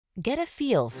Get a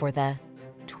feel for the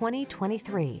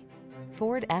 2023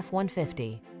 Ford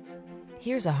F-150.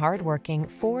 Here's a hard-working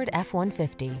Ford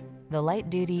F-150, the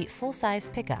light-duty, full-size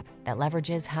pickup that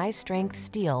leverages high-strength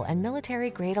steel and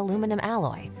military-grade aluminum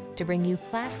alloy to bring you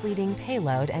class-leading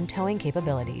payload and towing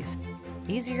capabilities.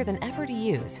 Easier than ever to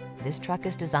use, this truck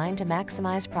is designed to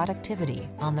maximize productivity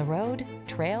on the road,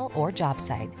 trail, or job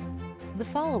site. The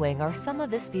following are some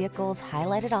of this vehicle's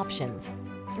highlighted options: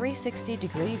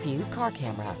 360-degree view car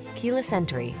camera, keyless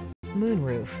entry,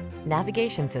 moonroof,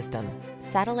 navigation system,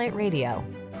 satellite radio,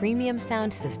 premium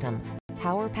sound system,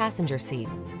 power passenger seat,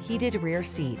 heated rear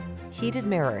seat, heated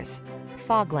mirrors,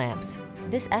 fog lamps.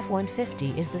 This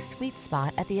F-150 is the sweet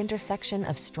spot at the intersection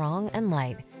of strong and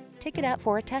light. Take it out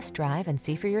for a test drive and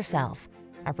see for yourself.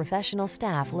 Our professional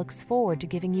staff looks forward to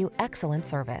giving you excellent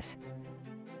service.